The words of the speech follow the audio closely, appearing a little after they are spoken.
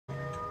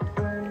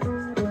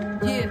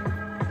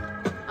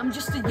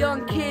a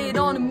young kid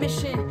on a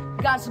mission.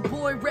 God's a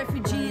boy,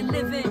 refugee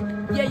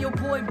living. Yeah, your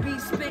boy be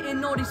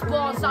spitting all these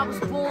bars. I was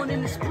born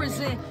in this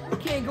prison.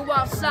 Can't go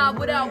outside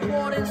without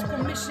warden's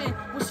permission.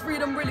 What's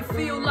freedom really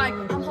feel like?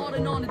 I'm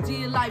holding on to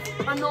dear life.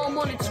 I know I'm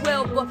only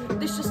 12, but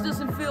this just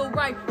doesn't feel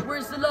right.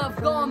 Where's the love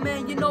gone,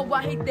 man? You know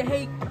I hate the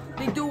hate.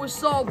 They do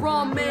us all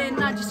wrong,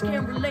 man, I just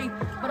can't relate.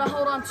 But I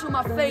hold on to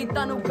my faith,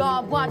 I know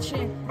God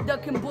watching.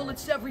 Ducking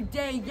bullets every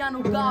day, I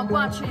know God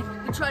watching.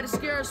 They try to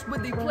scare us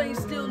with their planes,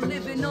 still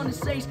living on the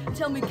stage.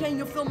 Tell me, can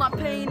you feel my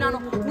pain? I know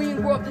we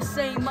ain't grow up the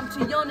same, I'm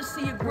too young to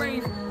see a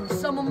grave.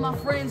 Some of my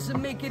friends will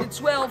make it at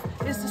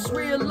 12. Is this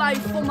real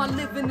life or am I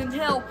living in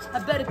hell? I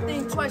better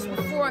think twice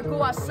before I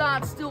go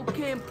outside. Still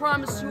can't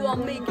promise you I'll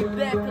make it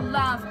back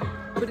alive.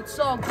 But it's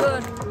all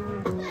good,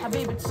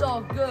 baby, it's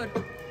all good.